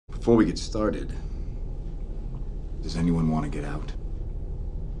Before we get started, does anyone want to get out?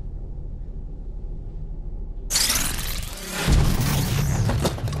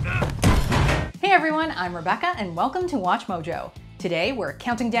 Hey everyone, I'm Rebecca and welcome to Watch Mojo. Today we're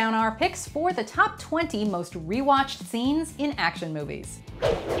counting down our picks for the top 20 most rewatched scenes in action movies.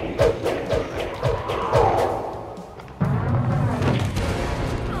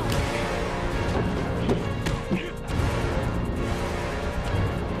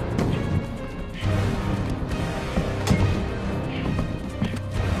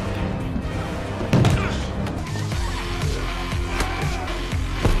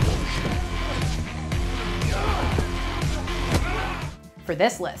 For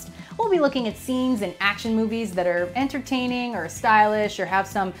this list, we'll be looking at scenes in action movies that are entertaining or stylish or have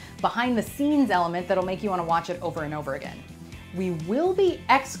some behind-the-scenes element that'll make you want to watch it over and over again. We will be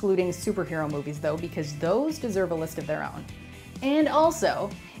excluding superhero movies though, because those deserve a list of their own. And also,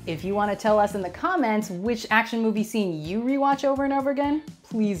 if you want to tell us in the comments which action movie scene you rewatch over and over again,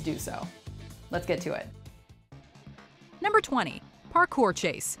 please do so. Let's get to it. Number 20, Parkour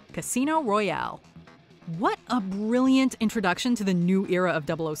Chase, Casino Royale. What a brilliant introduction to the new era of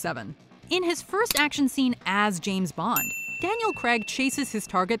 007. In his first action scene as James Bond, Daniel Craig chases his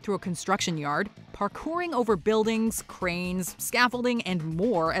target through a construction yard, parkouring over buildings, cranes, scaffolding, and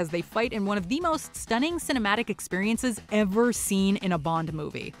more as they fight in one of the most stunning cinematic experiences ever seen in a Bond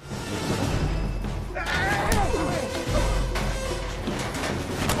movie.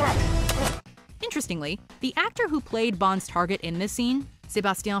 Interestingly, the actor who played Bond's target in this scene,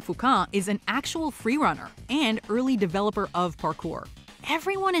 Sébastien Foucan, is an actual freerunner and early developer of parkour.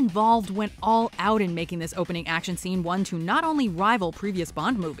 Everyone involved went all out in making this opening action scene one to not only rival previous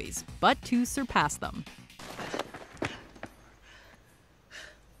Bond movies, but to surpass them.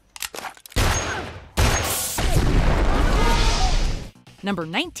 Number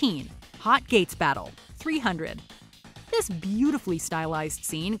 19, Hot Gates Battle, 300. This beautifully stylized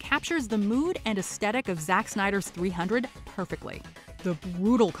scene captures the mood and aesthetic of Zack Snyder's 300 perfectly. The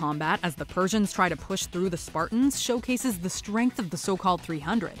brutal combat as the Persians try to push through the Spartans showcases the strength of the so-called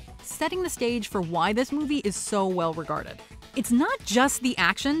 300, setting the stage for why this movie is so well regarded. It's not just the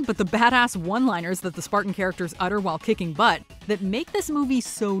action, but the badass one-liners that the Spartan characters utter while kicking butt that make this movie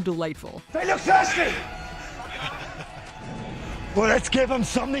so delightful. They look thirsty! Well, let's give them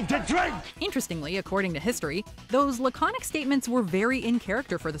something to drink! Interestingly, according to history, those laconic statements were very in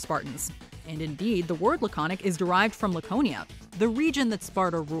character for the Spartans. And indeed, the word laconic is derived from Laconia, the region that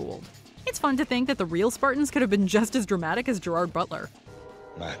Sparta ruled. It's fun to think that the real Spartans could have been just as dramatic as Gerard Butler.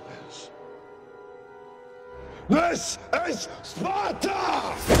 Madness. This is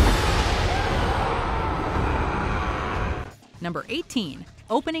Sparta! Number 18,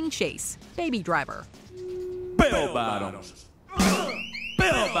 Opening Chase, Baby Driver. Bell bottoms.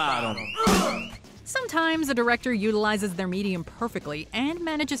 Bell bottoms. Sometimes a director utilizes their medium perfectly and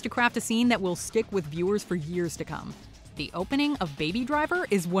manages to craft a scene that will stick with viewers for years to come. The opening of Baby Driver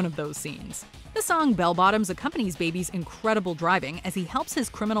is one of those scenes. The song Bell Bottoms accompanies Baby's incredible driving as he helps his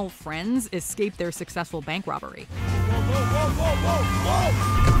criminal friends escape their successful bank robbery.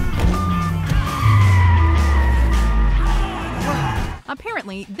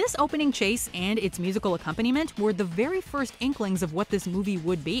 Apparently, this opening chase and its musical accompaniment were the very first inklings of what this movie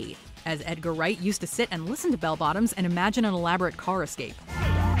would be, as Edgar Wright used to sit and listen to Bell Bottoms and imagine an elaborate car escape.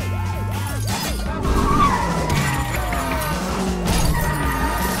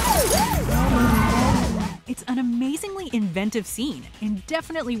 It's an amazingly inventive scene, and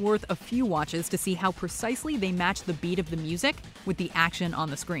definitely worth a few watches to see how precisely they match the beat of the music with the action on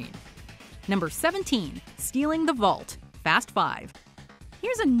the screen. Number 17, Stealing the Vault, Fast 5.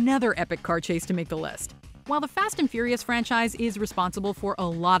 Here's another epic car chase to make the list. While the Fast and Furious franchise is responsible for a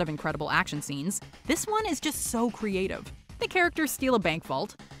lot of incredible action scenes, this one is just so creative. The characters steal a bank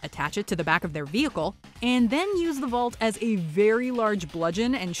vault, attach it to the back of their vehicle, and then use the vault as a very large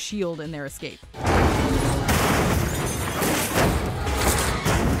bludgeon and shield in their escape.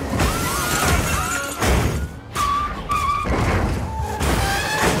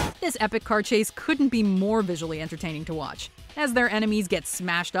 This epic car chase couldn't be more visually entertaining to watch, as their enemies get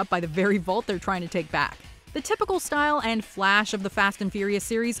smashed up by the very vault they're trying to take back. The typical style and flash of the Fast and Furious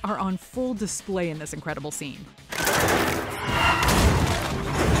series are on full display in this incredible scene.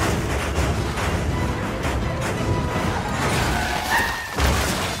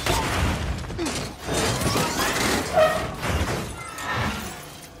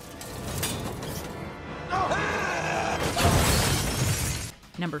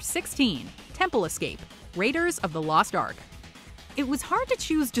 Number 16, Temple Escape, Raiders of the Lost Ark. It was hard to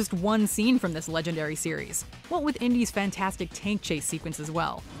choose just one scene from this legendary series, what with Indy's fantastic tank chase sequence as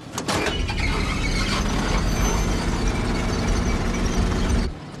well.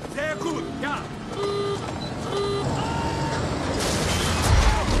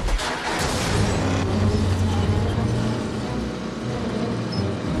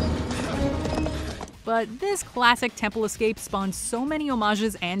 But this classic temple escape spawned so many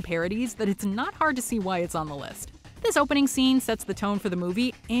homages and parodies that it's not hard to see why it's on the list. This opening scene sets the tone for the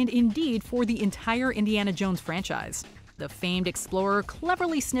movie, and indeed for the entire Indiana Jones franchise. The famed explorer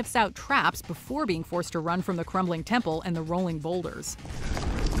cleverly sniffs out traps before being forced to run from the crumbling temple and the rolling boulders.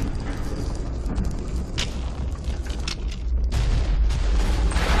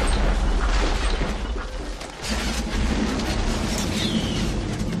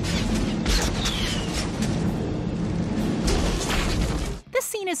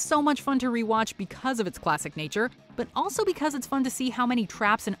 Is so much fun to rewatch because of its classic nature, but also because it's fun to see how many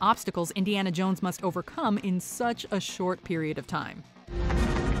traps and obstacles Indiana Jones must overcome in such a short period of time.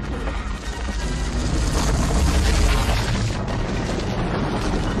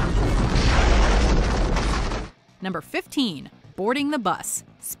 Number 15. Boarding the bus.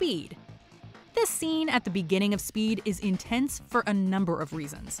 Speed. This scene at the beginning of Speed is intense for a number of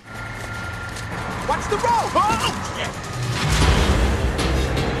reasons. Watch the road! Oh, yeah.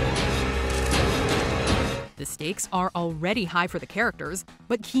 The stakes are already high for the characters,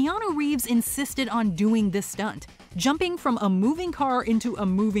 but Keanu Reeves insisted on doing this stunt, jumping from a moving car into a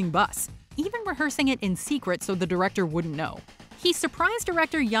moving bus, even rehearsing it in secret so the director wouldn't know. He surprised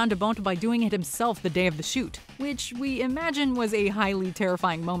director Jan de Bont by doing it himself the day of the shoot, which we imagine was a highly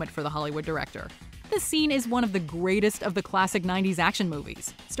terrifying moment for the Hollywood director. This scene is one of the greatest of the classic 90s action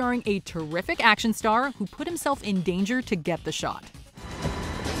movies, starring a terrific action star who put himself in danger to get the shot.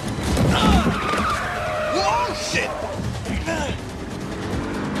 Whoa, shit!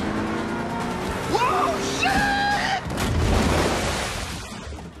 Whoa,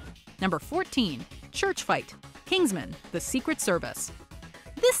 shit! Number 14. Church Fight. Kingsman, The Secret Service.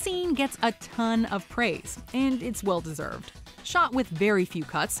 This scene gets a ton of praise, and it's well deserved. Shot with very few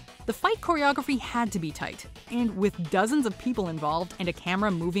cuts, the fight choreography had to be tight, and with dozens of people involved and a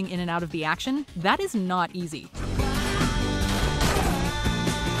camera moving in and out of the action, that is not easy.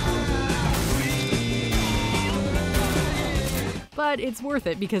 But it's worth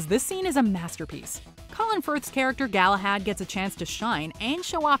it because this scene is a masterpiece. Colin Firth's character Galahad gets a chance to shine and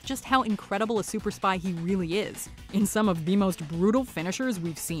show off just how incredible a super spy he really is, in some of the most brutal finishers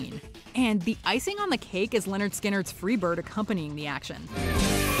we've seen. And the icing on the cake is Leonard Skinner's Freebird accompanying the action.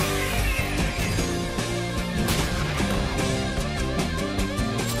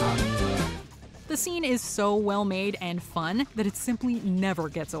 The scene is so well made and fun that it simply never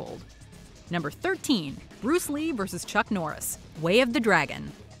gets old. Number 13. Bruce Lee vs. Chuck Norris. Way of the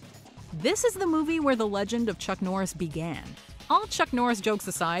Dragon. This is the movie where the legend of Chuck Norris began. All Chuck Norris jokes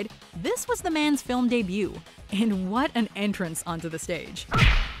aside, this was the man's film debut. And what an entrance onto the stage.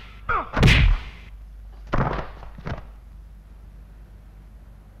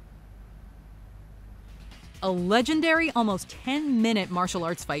 A legendary, almost 10-minute martial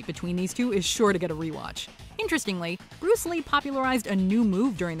arts fight between these two is sure to get a rewatch. Interestingly, Bruce Lee popularized a new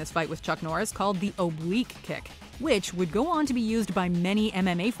move during this fight with Chuck Norris called the oblique kick, which would go on to be used by many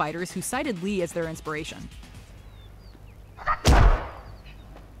MMA fighters who cited Lee as their inspiration.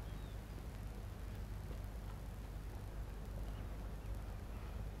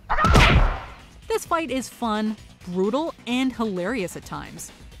 This fight is fun, brutal, and hilarious at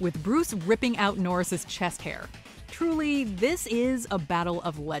times, with Bruce ripping out Norris's chest hair. Truly, this is a battle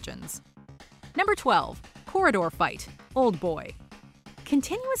of legends. Number 12. Corridor Fight. Old Boy.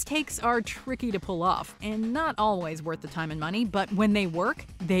 Continuous takes are tricky to pull off, and not always worth the time and money, but when they work,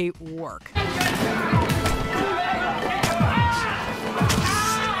 they work.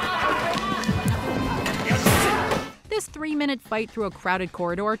 This 3-minute fight through a crowded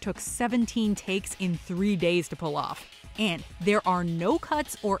corridor took 17 takes in 3 days to pull off. And there are no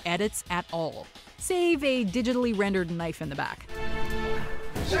cuts or edits at all, save a digitally rendered knife in the back.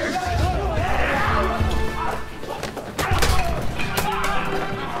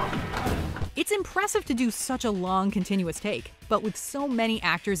 It's impressive to do such a long, continuous take, but with so many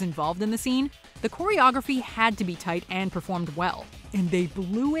actors involved in the scene, the choreography had to be tight and performed well, and they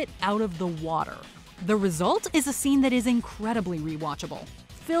blew it out of the water. The result is a scene that is incredibly rewatchable,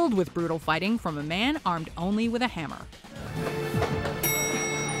 filled with brutal fighting from a man armed only with a hammer.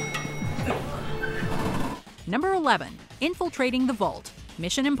 Number 11. Infiltrating the Vault.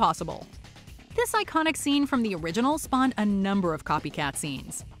 Mission Impossible. This iconic scene from the original spawned a number of copycat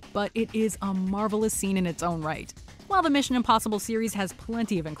scenes, but it is a marvelous scene in its own right. While the Mission Impossible series has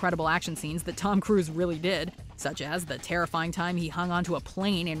plenty of incredible action scenes that Tom Cruise really did, such as the terrifying time he hung onto a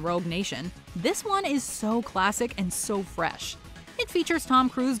plane in Rogue Nation, this one is so classic and so fresh. It features Tom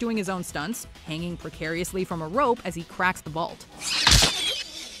Cruise doing his own stunts, hanging precariously from a rope as he cracks the vault.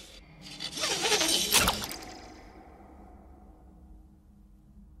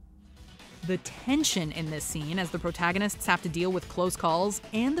 The tension in this scene as the protagonists have to deal with close calls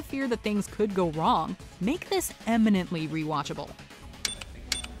and the fear that things could go wrong make this eminently rewatchable.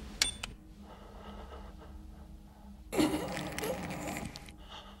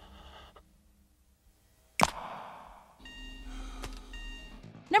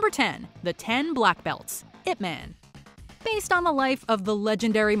 Number 10. The 10 Black Belts. Ip Man. Based on the life of the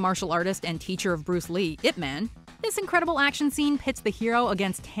legendary martial artist and teacher of Bruce Lee, Ip Man, this incredible action scene pits the hero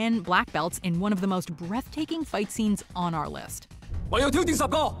against 10 black belts in one of the most breathtaking fight scenes on our list. 我要挑戰10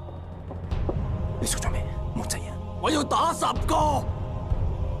個。你做咗咩？冇責任。我要打10個。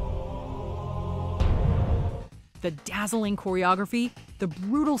 The dazzling choreography, the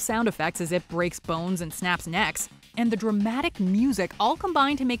brutal sound effects as it breaks bones and snaps necks, and the dramatic music all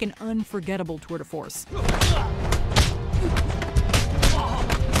combine to make an unforgettable tour de force.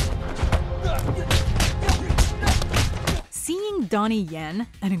 Seeing Donnie Yen,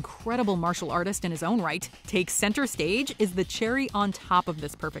 an incredible martial artist in his own right, take center stage is the cherry on top of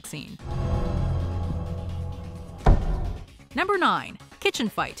this perfect scene. Number 9. Kitchen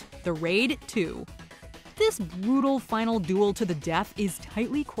Fight, The Raid 2. This brutal final duel to the death is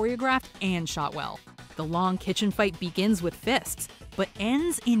tightly choreographed and shot well. The long kitchen fight begins with fists, but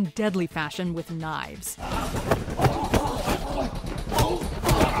ends in deadly fashion with knives.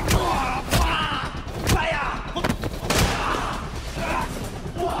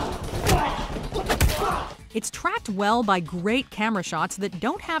 It's tracked well by great camera shots that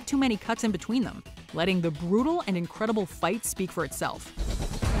don't have too many cuts in between them, letting the brutal and incredible fight speak for itself.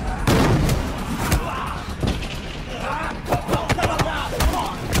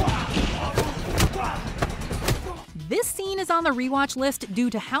 This scene is on the rewatch list due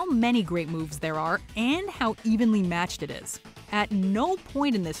to how many great moves there are and how evenly matched it is. At no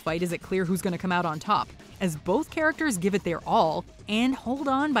point in this fight is it clear who's going to come out on top, as both characters give it their all and hold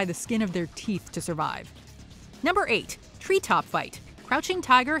on by the skin of their teeth to survive. Number 8. Treetop Fight, Crouching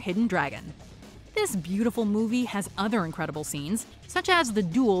Tiger, Hidden Dragon. This beautiful movie has other incredible scenes, such as the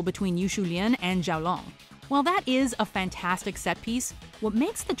duel between Yu Shulian and Zhao Long. While that is a fantastic set piece, what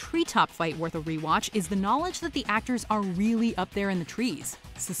makes the treetop fight worth a rewatch is the knowledge that the actors are really up there in the trees,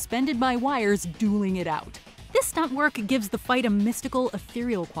 suspended by wires, dueling it out. This stunt work gives the fight a mystical,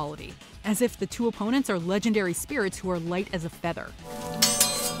 ethereal quality, as if the two opponents are legendary spirits who are light as a feather.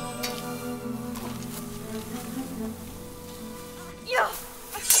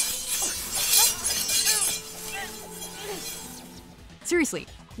 Seriously,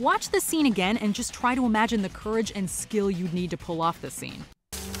 watch this scene again and just try to imagine the courage and skill you'd need to pull off this scene.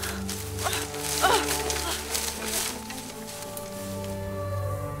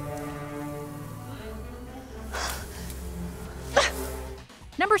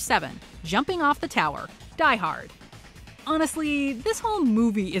 Number 7. Jumping Off the Tower, Die Hard. Honestly, this whole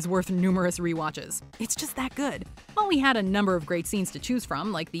movie is worth numerous rewatches. It's just that good. While we had a number of great scenes to choose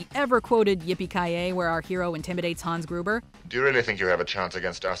from, like the ever-quoted Yippee-Ki-Yay where our hero intimidates Hans Gruber. Do you really think you have a chance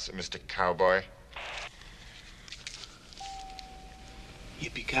against us, Mr. Cowboy?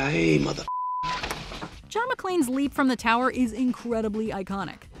 Yippee-ki-yay, mother. John McClane's leap from the tower is incredibly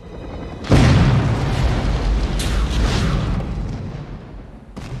iconic.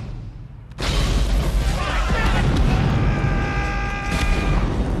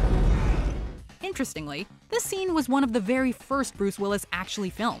 Interestingly, this scene was one of the very first Bruce Willis actually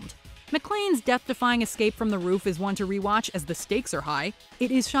filmed. McClane's death-defying escape from the roof is one to rewatch as the stakes are high,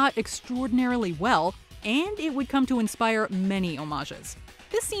 it is shot extraordinarily well, and it would come to inspire many homages.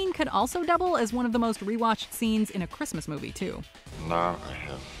 This scene could also double as one of the most rewatched scenes in a Christmas movie, too. Now I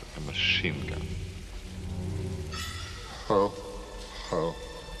have a machine gun. Ho, ho,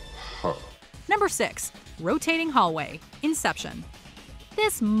 ho. Number 6. Rotating Hallway, Inception.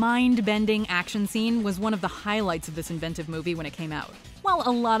 This mind-bending action scene was one of the highlights of this inventive movie when it came out. While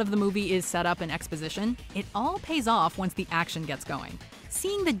a lot of the movie is set up in exposition, it all pays off once the action gets going.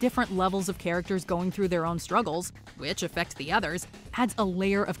 Seeing the different levels of characters going through their own struggles, which affect the others, adds a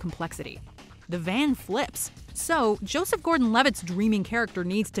layer of complexity. The van flips, so Joseph Gordon-Levitt's dreaming character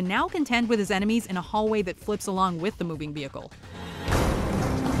needs to now contend with his enemies in a hallway that flips along with the moving vehicle.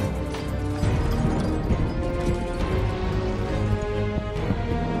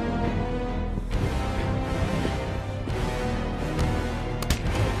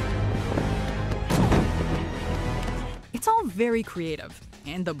 very creative,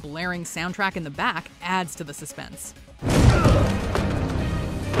 and the blaring soundtrack in the back adds to the suspense.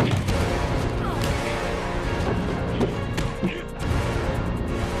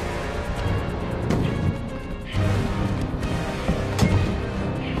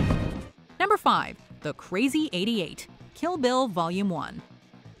 Number 5. The Crazy 88, Kill Bill Volume 1.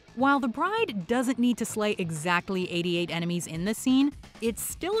 While the bride doesn't need to slay exactly 88 enemies in this scene, it's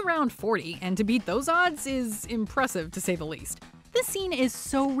still around 40, and to beat those odds is impressive to say the least. This scene is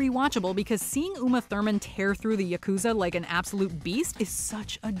so rewatchable because seeing Uma Thurman tear through the Yakuza like an absolute beast is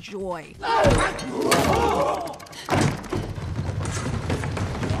such a joy.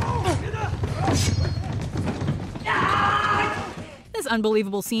 This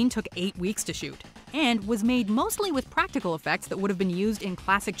unbelievable scene took 8 weeks to shoot, and was made mostly with practical effects that would have been used in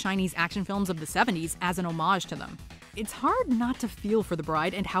classic Chinese action films of the 70s as an homage to them. It's hard not to feel for the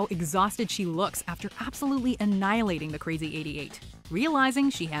bride and how exhausted she looks after absolutely annihilating the Crazy 88, realizing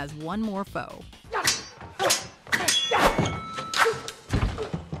she has one more foe.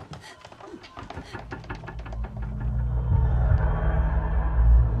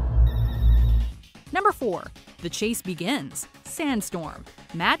 Number 4. The Chase Begins, Sandstorm,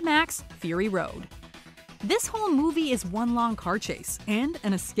 Mad Max, Fury Road. This whole movie is one long car chase, and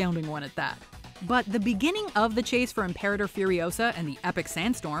an astounding one at that. But the beginning of the chase for Imperator Furiosa and the epic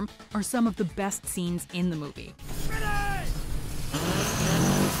Sandstorm are some of the best scenes in the movie.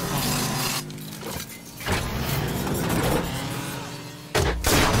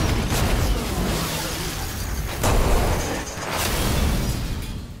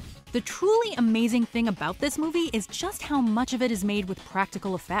 The truly amazing thing about this movie is just how much of it is made with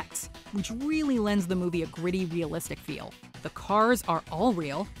practical effects, which really lends the movie a gritty, realistic feel. The cars are all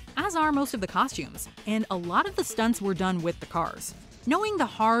real, as are most of the costumes, and a lot of the stunts were done with the cars. Knowing the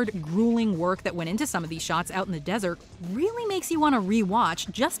hard, grueling work that went into some of these shots out in the desert really makes you want to rewatch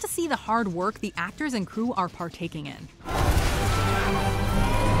just to see the hard work the actors and crew are partaking in.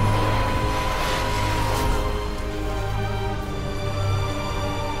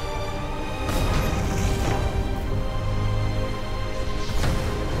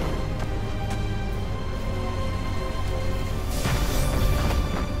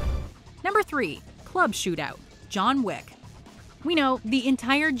 Number 3. Club Shootout, John Wick. We know the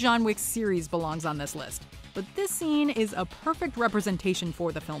entire John Wick series belongs on this list, but this scene is a perfect representation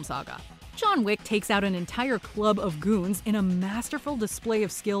for the film saga. John Wick takes out an entire club of goons in a masterful display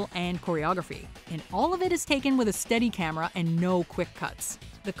of skill and choreography, and all of it is taken with a steady camera and no quick cuts.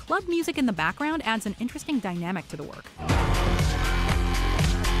 The club music in the background adds an interesting dynamic to the work.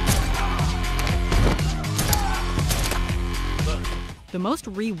 The most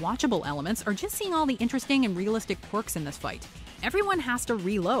rewatchable elements are just seeing all the interesting and realistic quirks in this fight. Everyone has to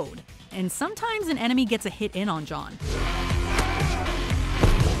reload, and sometimes an enemy gets a hit in on John.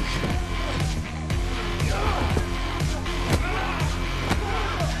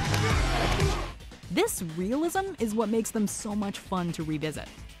 This realism is what makes them so much fun to revisit.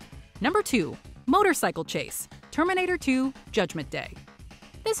 Number 2. Motorcycle Chase, Terminator 2, Judgment Day.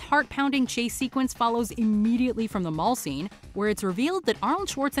 This heart-pounding chase sequence follows immediately from the mall scene, where it's revealed that Arnold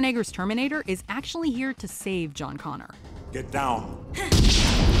Schwarzenegger's Terminator is actually here to save John Connor. Get down.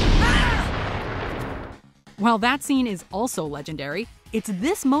 While that scene is also legendary, it's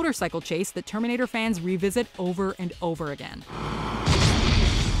this motorcycle chase that Terminator fans revisit over and over again.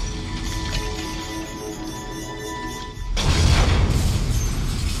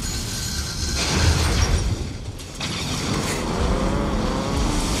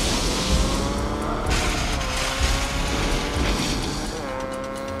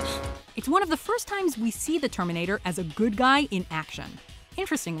 It's one of the first times we see the Terminator as a good guy in action.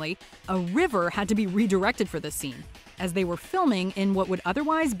 Interestingly, a river had to be redirected for this scene, as they were filming in what would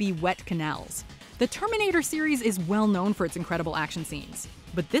otherwise be wet canals. The Terminator series is well known for its incredible action scenes,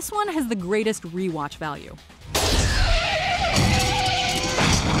 but this one has the greatest rewatch value.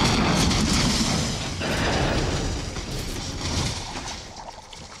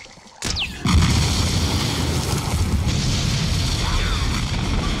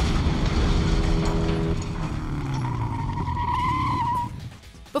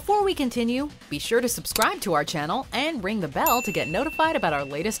 Before we continue, be sure to subscribe to our channel and ring the bell to get notified about our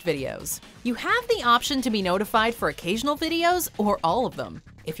latest videos. You have the option to be notified for occasional videos or all of them.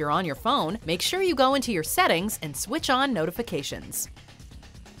 If you're on your phone, make sure you go into your settings and switch on notifications.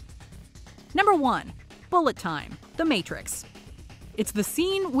 Number 1. Bullet Time, The Matrix. It's the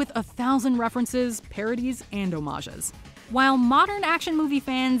scene with 1,000 references, parodies, and homages. While modern action movie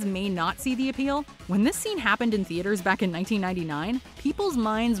fans may not see the appeal, when this scene happened in theaters back in 1999, people's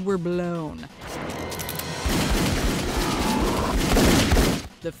minds were blown.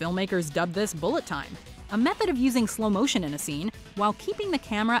 The filmmakers dubbed this bullet time, a method of using slow motion in a scene while keeping the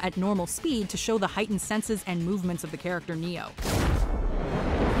camera at normal speed to show the heightened senses and movements of the character Neo.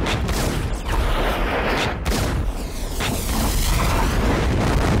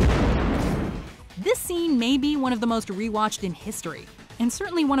 This scene may be one of the most rewatched in history, and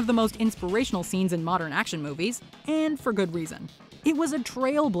certainly one of the most inspirational scenes in modern action movies, and for good reason. It was a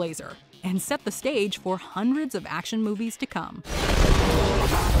trailblazer, and set the stage for hundreds of action movies to come.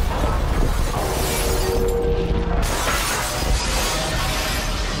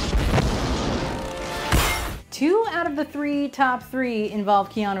 Two out of the top three involve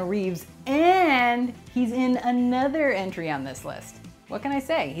Keanu Reeves, and he's in another entry on this list. What can I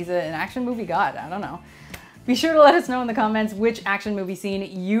say? He's an action movie god, I don't know. Be sure to let us know in the comments which action movie scene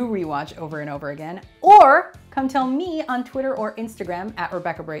you rewatch over and over again, or come tell me on Twitter or Instagram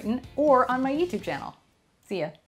 @Rebecca Brayton, or on my YouTube channel. See ya.